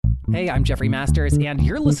Hey, I'm Jeffrey Masters, and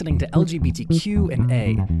you're listening to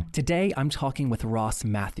LGBTQ&A. Today, I'm talking with Ross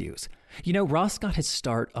Mathews. You know, Ross got his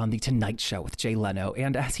start on The Tonight Show with Jay Leno,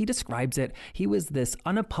 and as he describes it, he was this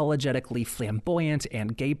unapologetically flamboyant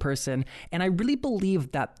and gay person, and I really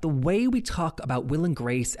believe that the way we talk about Will and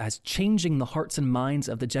Grace as changing the hearts and minds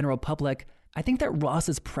of the general public, I think that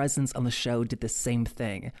Ross's presence on the show did the same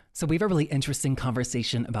thing. So we have a really interesting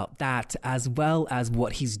conversation about that, as well as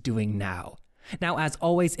what he's doing now. Now, as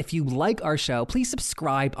always, if you like our show, please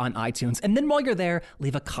subscribe on iTunes. And then while you're there,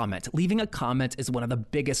 leave a comment. Leaving a comment is one of the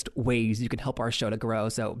biggest ways you can help our show to grow.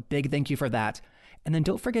 So big thank you for that. And then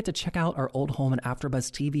don't forget to check out our Old Home and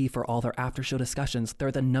AfterBuzz TV for all their after show discussions.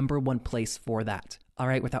 They're the #1 place for that. All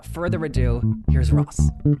right, without further ado, here's Ross.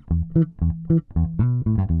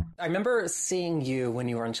 I remember seeing you when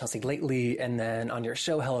you were on Chelsea Lately and then on your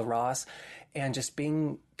show, Hello Ross, and just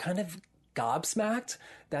being kind of gobsmacked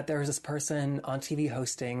that there was this person on TV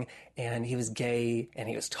hosting and he was gay and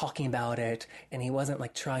he was talking about it and he wasn't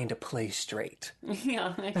like trying to play straight.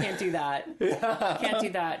 Yeah, I can't do that. Can't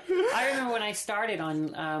do that. I remember when I started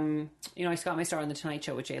on, I got my start on The Tonight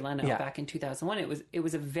Show with Jay Leno back in 2001. It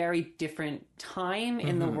was a very different time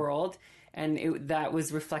in the world. And that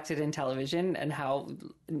was reflected in television and how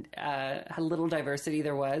little diversity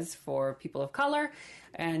there was for people of color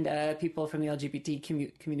and people from the LGBT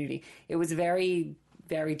community. It was very,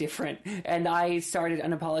 very different. And I started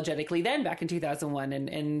unapologetically then back in 2001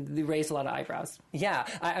 and raised a lot of eyebrows. Yeah.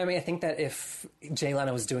 I mean, I think that if Jay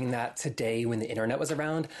Leno was doing that today when the internet was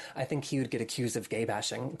around, I think he would get accused of gay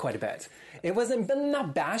bashing quite a bit. It wasn't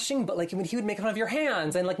not bashing, but like he would make fun of your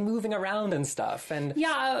hands and like moving around and stuff. And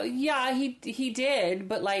he did.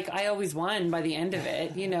 But like I always won by the end of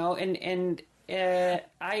it, you know, and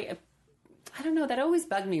I don't know. That always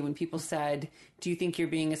bugged me when people said, do you think you're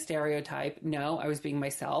being a stereotype? No, I was being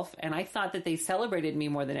myself. And I thought that they celebrated me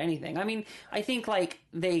more than anything. I mean, I think like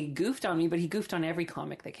they goofed on me, but he goofed on every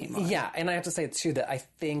comic that came on. Yeah. And I have to say too that I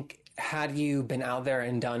think had you been out there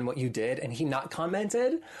and done what you did and he not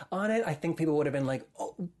commented on it, I think people would have been like,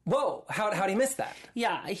 oh, whoa, how'd he miss that?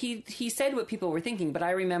 Yeah, he said what people were thinking, but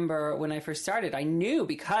I remember when I first started, I knew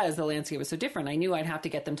because the landscape was so different, I knew I'd have to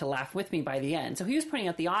get them to laugh with me by the end. So he was pointing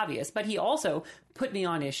out the obvious, but he also put me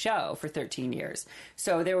on his show for 13 years.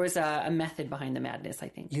 So there was a method behind the madness, I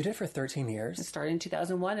think. You did for 13 years? It started in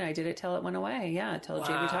 2001 and I did it till it went away. Yeah, till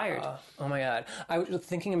Jay retired. Oh my God. I was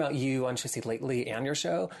thinking about you on Chelsea Lately and your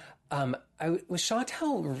show. I was shocked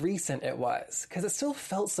how recent it was because it still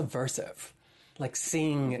felt subversive. Like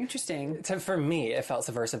seeing... Interesting. For me, it felt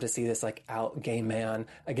subversive to see this like out gay man,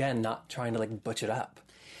 again, not trying to like butch it up.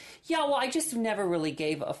 Yeah, well, I just never really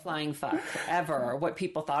gave a flying fuck ever what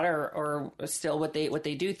people thought or still what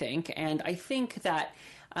they do think. And I think that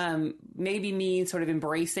maybe me sort of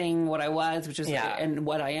embracing what I was, which is and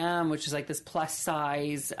what I am, which is like this plus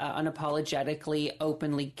size, unapologetically,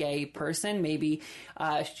 openly gay person. Maybe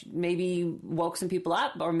woke some people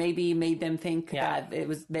up, or maybe made them think that it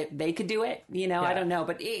was that they could do it. You know, I don't know,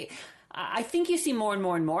 but. I think you see more and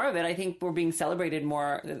more and more of it. I think we're being celebrated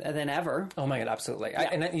more than ever. Oh my God, absolutely. Yeah.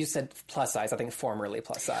 And you said plus size, I think formerly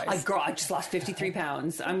plus size. I just lost 53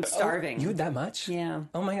 pounds. I'm starving. You that much? Yeah.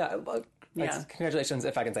 Oh my God. Yeah. Congratulations,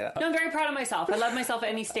 if I can say that. No, I'm very proud of myself. I love myself at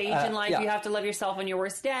any stage in life. You have to love yourself on your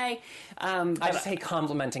worst day. I just hate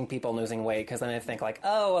complimenting people losing weight because then I think like,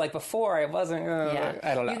 oh, like before I wasn't,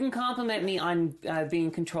 I don't know. You can compliment me on being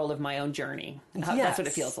in control of my own journey. That's what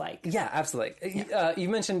it feels like. Yeah, absolutely. Yeah. You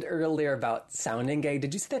mentioned earlier about sounding gay.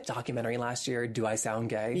 Did you see that documentary last year, Do I Sound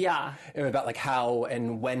Gay? Yeah. About like how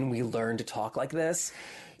and when we learn to talk like this.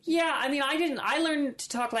 Yeah, I mean, I learned to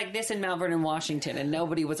talk like this in Mount Vernon, Washington, and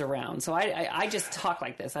nobody was around. So I just talk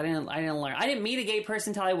like this. I didn't learn. I didn't meet a gay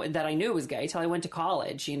person that I knew was gay till I went to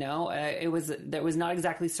college. You know, that was not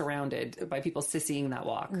exactly surrounded by people sissying that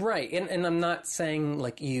walk. Right, and I'm not saying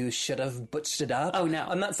like you should have butched it up. Oh no,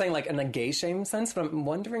 I'm not saying like in a gay shame sense, but I'm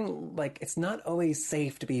wondering like it's not always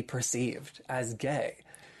safe to be perceived as gay.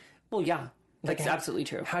 Well, yeah. That's absolutely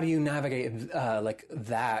true. How do you navigate like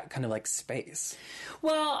that kind of like space?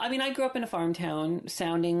 Well, I mean, I grew up in a farm town,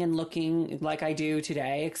 sounding and looking like I do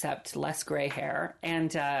today, except less gray hair,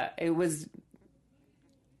 and it was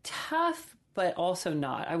tough, but also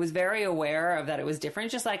not. I was very aware of that it was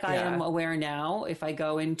different, just like I am aware now. If I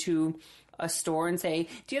go into a store and say,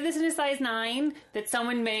 "Do you have this in a size 9?" that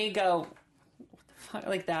someone may go,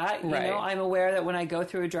 like that, you know, I'm aware that when I go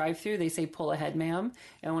through a drive-through, they say pull ahead, ma'am,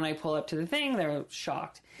 and when I pull up to the thing, they're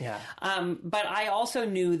shocked. Yeah. But I also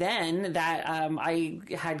knew then that I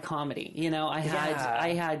had comedy. You know, I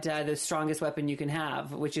had the strongest weapon you can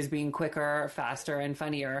have, which is being quicker, faster, and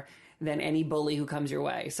funnier than any bully who comes your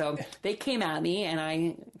way. So they came at me, and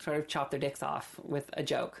I sort of chopped their dicks off with a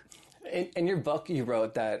joke. In your book, you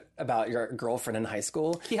wrote that about your girlfriend in high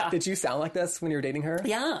school. Yeah. Did you sound like this when you were dating her?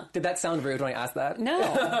 Yeah. Did that sound rude when I asked that? No.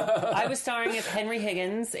 I was starring as Henry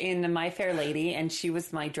Higgins in My Fair Lady, and she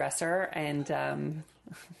was my dresser, and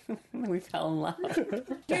we fell in love.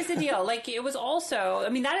 Here's the deal. Like, it was also, I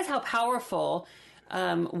mean, that is how powerful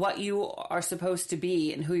what you are supposed to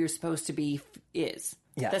be and who you're supposed to be is.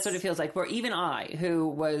 Yes. That's what it feels like. Where even I, who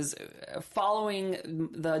was following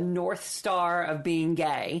the North Star of being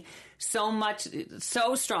gay so much,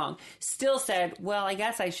 so strong, still said, well, I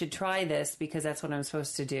guess I should try this because that's what I'm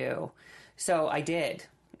supposed to do. So I did.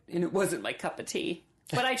 And it wasn't my cup of tea.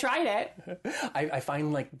 But I tried it. I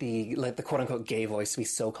find like the quote unquote gay voice to be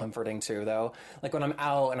so comforting too, though. Like when I'm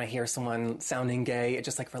out and I hear someone sounding gay, it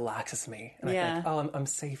just like relaxes me. And I think, oh, I'm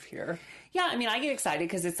safe here. Yeah, I mean, I get excited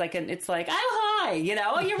because it's like, oh, hi, you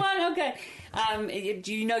know, oh, you're one, okay.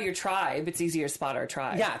 Do you know your tribe? It's easier to spot our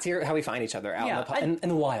tribe. Yeah, it's how we find each other out in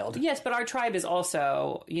the wild. Yes, but our tribe is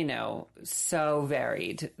also, you know, so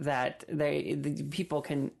varied that the people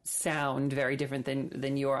can sound very different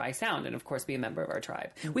than you or I sound, and of course be a member of our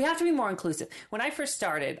tribe. We have to be more inclusive. When I first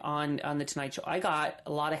started on The Tonight Show, I got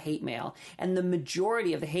a lot of hate mail, and the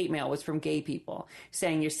majority of the hate mail was from gay people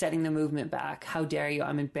saying, you're setting the movement back. How dare you?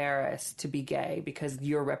 I'm embarrassed to be gay because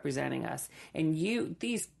you're representing us. And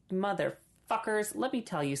these motherfuckers, let me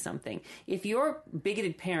tell you something. If your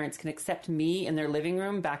bigoted parents can accept me in their living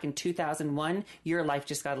room back in 2001, your life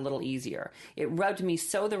just got a little easier. It rubbed me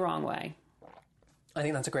so the wrong way. I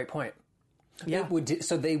think that's a great point. Yeah.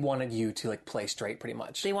 So they wanted you to like play straight pretty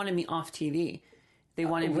much. They wanted me off TV. They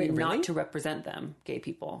wanted me really? not to represent them, gay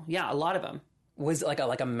people. Yeah, a lot of them. Was it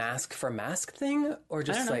like a mask for mask thing, or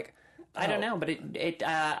just like? I don't know, but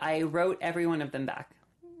I wrote every one of them back.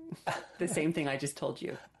 The same thing I just told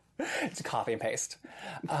you. It's a copy and paste.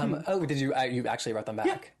 Did you? You actually wrote them back?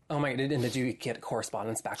 Yeah. Oh my! And did you get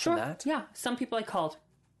correspondence back from that? Yeah, some people I called.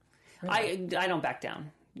 Really? I don't back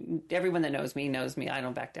down. Everyone that knows me. I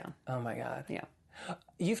don't back down. Oh my God. Yeah.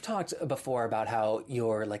 You've talked before about how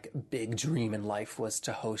your like big dream in life was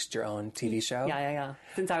to host your own TV show. Yeah.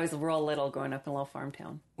 Since I was real little, growing up in a little farm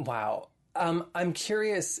town. Wow. I'm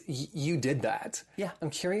curious, you did that. Yeah.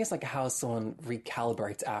 I'm curious, like, how someone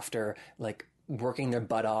recalibrates after, like, working their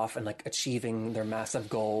butt off and, like, achieving their massive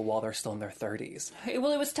goal while they're still in their 30s.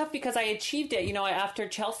 Well, it was tough because I achieved it. You know, after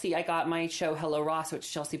Chelsea, I got my show Hello Ross, which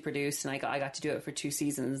Chelsea produced, and I got to do it for 2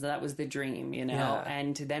 seasons. That was the dream, you know, Yeah.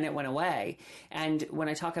 And then it went away. And when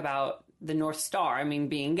I talk about the North Star, I mean,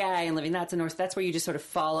 being gay and living, that's where you just sort of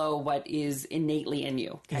follow what is innately in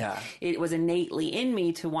you. Okay? Yeah. It was innately in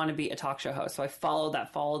me to want to be a talk show host. So I followed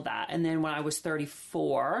that. And then when I was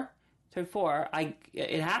 34,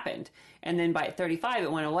 it happened. And then by 35,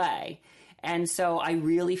 it went away. And so I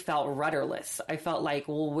really felt rudderless. I felt like,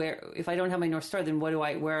 well, if I don't have my North Star, then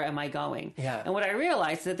where am I going? Yeah. And what I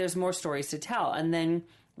realized is that there's more stories to tell. And then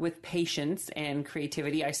with patience and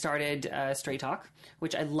creativity, I started Straight Talk,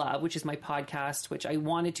 which I love, which is my podcast, which I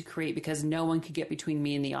wanted to create because no one could get between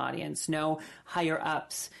me and the audience. No higher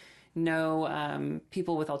ups, no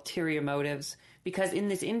people with ulterior motives. Because in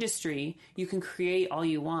this industry, you can create all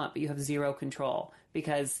you want, but you have zero control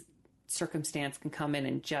because circumstance can come in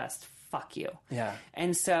and just fuck you. Yeah.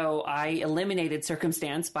 And so I eliminated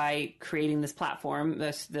circumstance by creating this platform,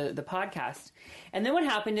 the podcast. And then what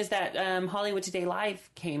happened is that Hollywood Today Live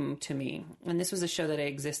came to me. And this was a show that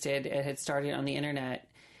existed. It had started on the internet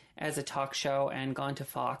as a talk show and gone to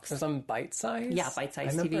Fox. It was on Bite Size? Yeah, Bite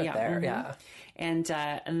Size I TV. remember Yeah. it there, Mm-hmm.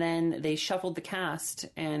 yeah. And then they shuffled the cast,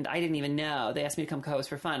 and I didn't even know. They asked me to come co-host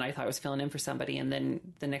for fun. I thought I was filling in for somebody, and then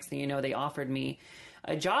the next thing you know, they offered me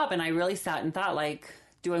a job, and I really sat and thought, like,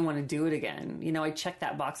 do I want to do it again? You know, I checked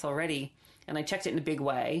that box already, and I checked it in a big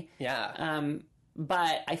way. Yeah.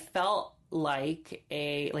 But I felt like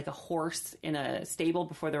a horse in a stable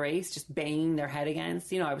before the race, just banging their head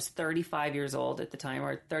against. You know, I was 35 years old at the time,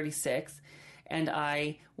 or 36, and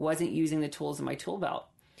I wasn't using the tools in my tool belt.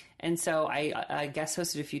 And so I guest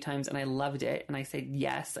hosted a few times, and I loved it, and I said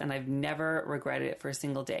yes, and I've never regretted it for a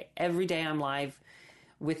single day. Every day I'm live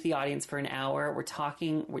with the audience for an hour. We're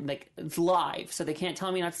talking, it's live, so they can't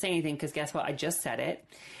tell me not to say anything because guess what? I just said it.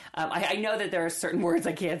 I know that there are certain words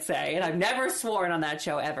I can't say, and I've never sworn on that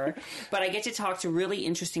show ever, but I get to talk to really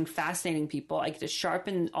interesting, fascinating people. I get to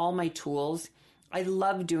sharpen all my tools. I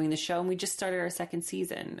love doing the show, and we just started our second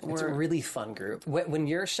season. It's a really fun group. When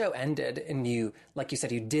your show ended and you, like you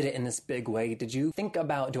said, you did it in this big way, did you think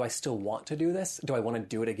about, do I still want to do this? Do I want to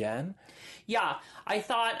do it again? Yeah, I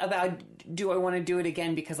thought about, do I want to do it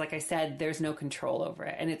again? Because like I said, there's no control over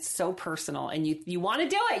it, and it's so personal, and you want to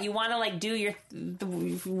do it. You want to like do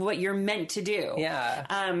what you're meant to do. Yeah.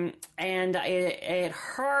 And it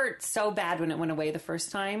hurt so bad when it went away the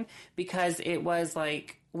first time, because it was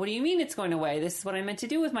like, what do you mean it's going away? This is what I meant to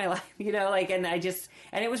do with my life,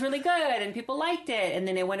 and it was really good and people liked it. And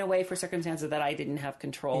then it went away for circumstances that I didn't have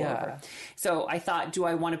control over. So I thought, do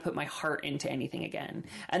I want to put my heart into anything again?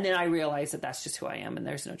 And then I realized that that's just who I am and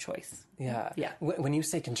there's no choice. Yeah. Yeah. When you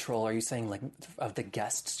say control, are you saying like of the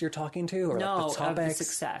guests you're talking to, or no, like the topics? of the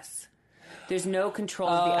success. There's no control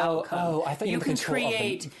of the outcome. Oh, I thought you can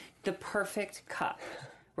create the perfect cup,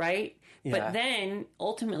 right? Yeah. But then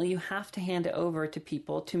ultimately you have to hand it over to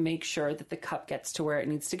people to make sure that the cup gets to where it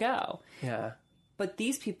needs to go. Yeah. But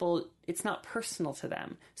these people, it's not personal to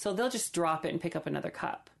them. So they'll just drop it and pick up another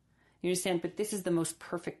cup. You understand? But this is the most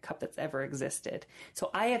perfect cup that's ever existed.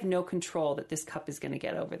 So I have no control that this cup is going to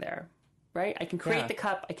get over there. Right? I can create the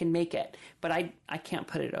cup, I can make it, but I can't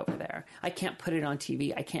put it over there. I can't put it on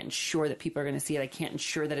TV. I can't ensure that people are going to see it. I can't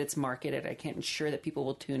ensure that it's marketed. I can't ensure that people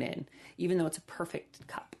will tune in, even though it's a perfect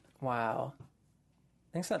cup. Wow.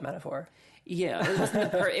 Thanks for that metaphor. Yeah,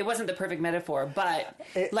 it wasn't the perfect metaphor, but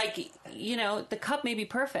the cup may be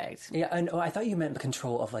perfect. Yeah, and I thought you meant the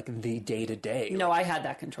control of like the day to day. No, I had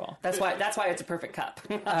that control. That's why it's a perfect cup.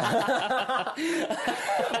 And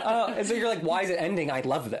so you're like, why is it ending? I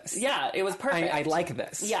love this. Yeah, it was perfect. I like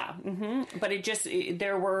this. Yeah, but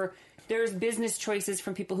there's business choices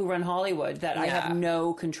from people who run Hollywood that I have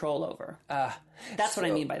no control over. That's what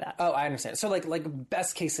I mean by that. Oh, I understand. So like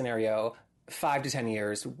best case scenario, 5 to 10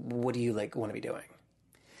 years, what do you like want to be doing?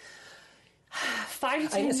 5 to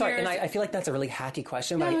 10 years. Sorry, and I feel like that's a really hacky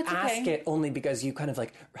question, but I ask it only because you kind of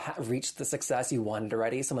like reached the success you wanted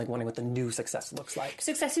already. So I'm like wondering what the new success looks like.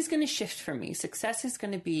 Success is going to shift for me. Success is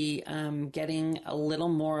going to be getting a little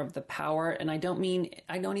more of the power. And I don't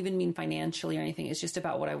even mean financially or anything. It's just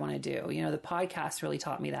about what I want to do. The podcast really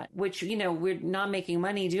taught me that, which, we're not making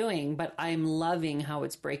money doing, but I'm loving how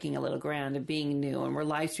it's breaking a little ground and being new. And we're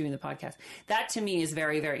live streaming the podcast. That to me is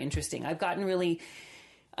very, very interesting. I've gotten really,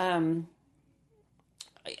 I'm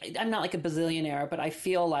not like a bazillionaire, but I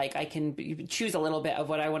feel like I can choose a little bit of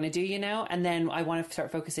what I want to do, and then I want to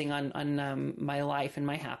start focusing on my life and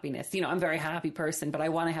my happiness. I'm a very happy person, but I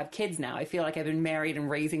want to have kids now. I feel like I've been married and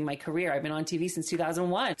raising my career. I've been on TV since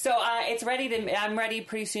 2001. So I'm ready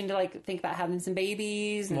pretty soon to like think about having some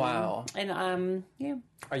babies. Wow. And yeah.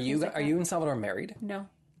 Are you in Salvador married? No.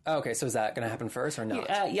 Oh, okay, so is that going to happen first or not?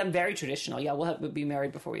 Yeah, I'm very traditional. Yeah, we'll be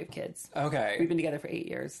married before we have kids. Okay. We've been together for 8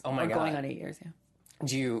 years. Oh my God. Going on 8 years, yeah.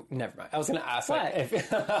 Never mind. I was going to ask, what? is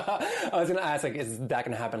that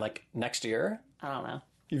going to happen like next year? I don't know.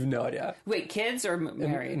 You have no idea. Wait, kids or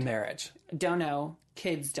married? Marriage. Don't know.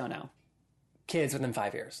 Kids don't know. Kids within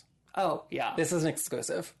 5 years. Oh, yeah. This is an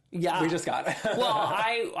exclusive. Yeah. We just got it. Well,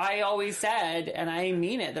 I always said, and I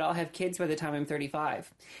mean it, that I'll have kids by the time I'm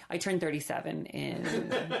 35. I turned 37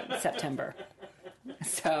 in September.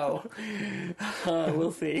 So,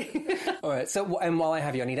 we'll see. All right. So, and while I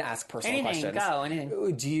have you, I need to ask personal questions.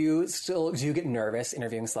 Anything. Do you get nervous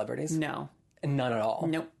interviewing celebrities? No. None at all?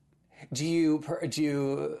 Nope. Do you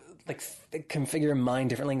like configure your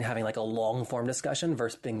mind differently and having like a long form discussion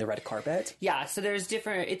versus being the red carpet? Yeah, so there's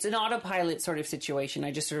it's an autopilot sort of situation.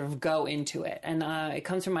 I just sort of go into it, and it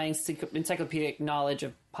comes from my encyclopedic knowledge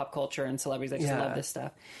of pop culture and celebrities. I just love this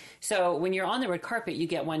stuff. So when you're on the red carpet, you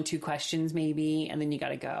get 1-2 questions maybe, and then you got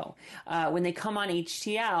to go. When they come on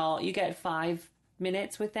HTL, you get 5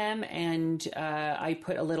 minutes with them, and I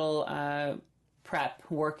put a little prep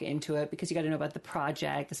work into it because you got to know about the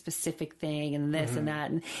project, the specific thing, and this and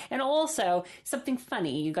that, and also something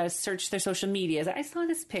funny. You got to search their social medias. I saw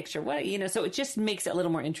this picture. So it just makes it a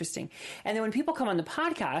little more interesting. And then when people come on the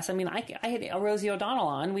podcast, I mean, I had Rosie O'Donnell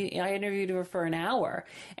on. I interviewed her for an hour,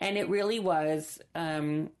 and it really was.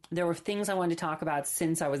 There were things I wanted to talk about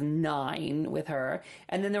since I was 9 with her.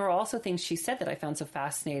 And then there were also things she said that I found so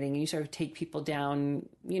fascinating. You sort of take people down,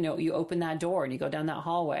 you open that door and you go down that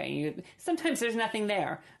hallway. And sometimes there's nothing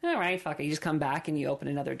there. All right, fuck it. You just come back and you open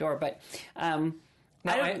another door. But I'm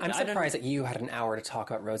surprised that you had an hour to talk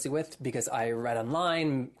about Rosie with, because I read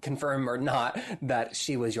online, confirm or not, that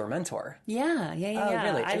she was your mentor. Yeah. Oh,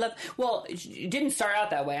 really? It didn't start out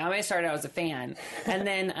that way. I started out as a fan. And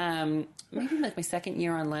then maybe like my second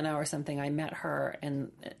year on Leno or something, I met her.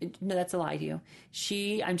 And no, that's a lie to you.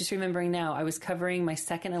 I'm just remembering now, I was covering my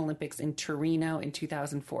second Olympics in Torino in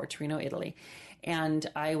 2004, Torino, Italy. and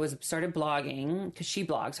I started blogging because she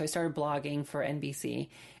blogs. So I started blogging for NBC,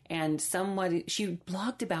 and she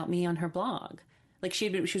blogged about me on her blog. Like she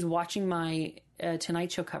was watching my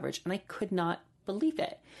Tonight Show coverage, and I could not believe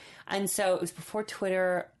it. And so it was before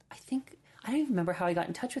Twitter. I don't even remember how I got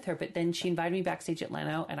in touch with her, but then she invited me backstage at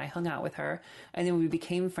Leno, and I hung out with her, and then we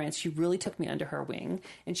became friends. She really took me under her wing,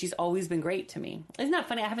 and she's always been great to me. Isn't that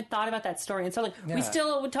funny? I haven't thought about that story. And so we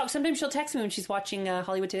still would talk. Sometimes she'll text me when she's watching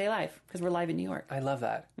Hollywood Today Live, because we're live in New York. I love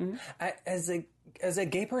that. Mm-hmm. As a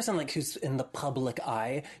gay person, like, who's in the public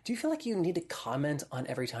eye, do you feel like you need to comment on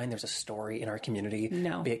every time there's a story in our community?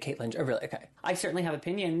 No. Be it Caitlyn, or really? Okay. I certainly have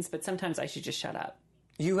opinions, but sometimes I should just shut up.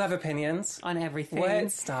 You have opinions? On everything.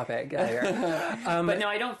 What? Stop it. Get out of here. But no,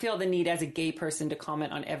 I don't feel the need as a gay person to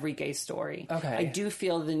comment on every gay story. Okay. I do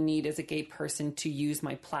feel the need as a gay person to use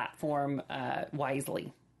my platform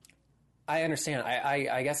wisely. I understand.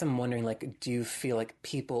 I guess I'm wondering, like, do you feel like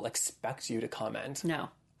people expect you to comment? No.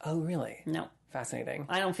 Oh, really? No. Fascinating.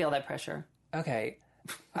 I don't feel that pressure. Okay.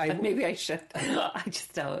 Maybe I should. I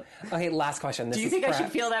just don't. Okay, last question. Do you think I should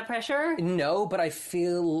feel that pressure? No, but I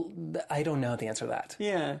don't know the answer to that.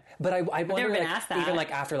 Yeah. But I wonder, never been asked that. Even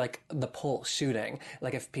like after like the Pulse shooting,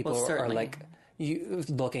 like if people are like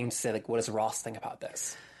looking to say like, what does Ross think about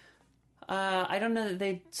this? I don't know that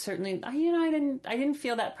they certainly. I didn't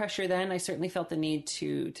feel that pressure then. I certainly felt the need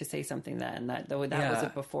to say something then. That was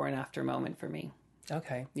a before and after moment for me.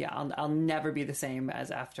 Okay. Yeah, I'll never be the same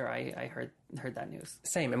as after I heard that news.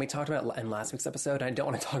 Same, and we talked about it in last week's episode. I don't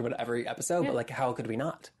want to talk about every episode, but like, how could we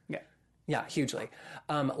not? Yeah. Yeah, hugely.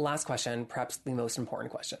 Last question, perhaps the most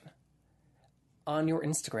important question. On your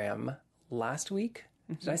Instagram last week,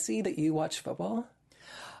 did I see that you watch football?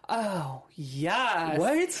 Oh, yes.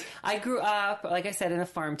 What? I grew up, like I said, in a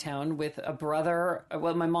farm town with a brother,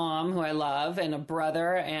 my mom, who I love, and a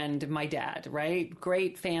brother and my dad, right?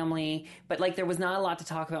 Great family. But like, there was not a lot to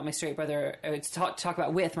talk about my straight brother, to talk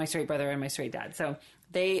about with my straight brother and my straight dad. So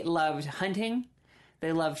they loved hunting.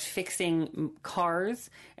 They loved fixing cars,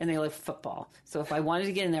 and they loved football. So if I wanted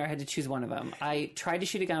to get in there, I had to choose one of them. I tried to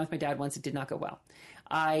shoot a gun with my dad once. It did not go well.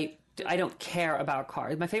 I don't care about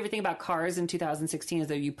cars. My favorite thing about cars in 2016 is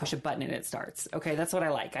that you push a button and it starts. Okay, that's what I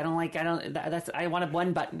like. I wanted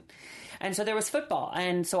one button. And so there was football.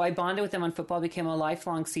 And so I bonded with them on football, became a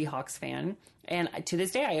lifelong Seahawks fan. And to this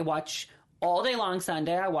day, I watch all day long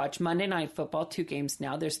Sunday. I watch Monday Night Football, 2 games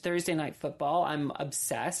now. There's Thursday Night Football. I'm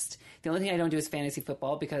obsessed. The only thing I don't do is fantasy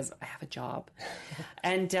football because I have a job.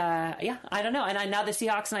 And I don't know. And now the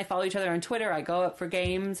Seahawks and I follow each other on Twitter. I go up for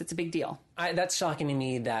games. It's a big deal. That's shocking to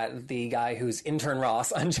me that the guy who's intern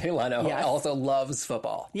Ross on Jay Leno also loves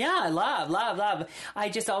football. Yeah, love. I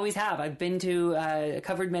just always have. I've been to,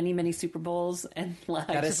 covered many Super Bowls, and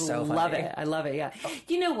I just love it. I love it, yeah.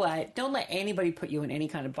 You know what? Don't let anybody put you in any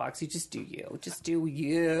kind of box. You just do you. Just do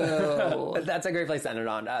you. That's a great place to end it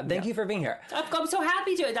on. Thank you for being here. I'm so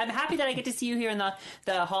happy to. I'm happy that I get to see you here in the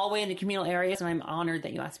hallway in the communal areas, and I'm honored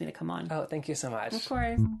that you asked me to come on. Oh, thank you so much. Of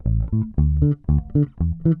course.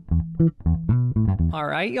 All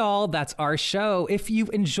right, y'all, that's our show. If you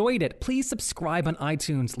enjoyed it, please subscribe on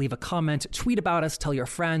iTunes, leave a comment, tweet about us, tell your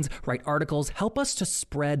friends, write articles, help us to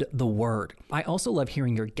spread the word. I also love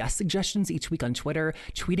hearing your guest suggestions each week on Twitter.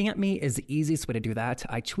 Tweeting at me is the easiest way to do that.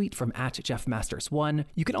 I tweet from @JeffMasters1.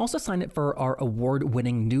 You can also sign up for our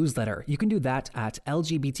award-winning newsletter. You can do that at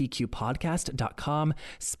lgbtqpodcast.com.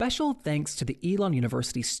 Special thanks to the Elon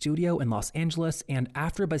University studio in Los Angeles and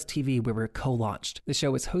AfterBuzz TV, where we're co-launched. The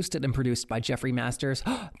show is hosted and produced by Jeffrey Masters.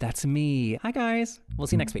 That's me. Hi, guys. We'll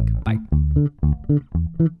see you next week. Bye.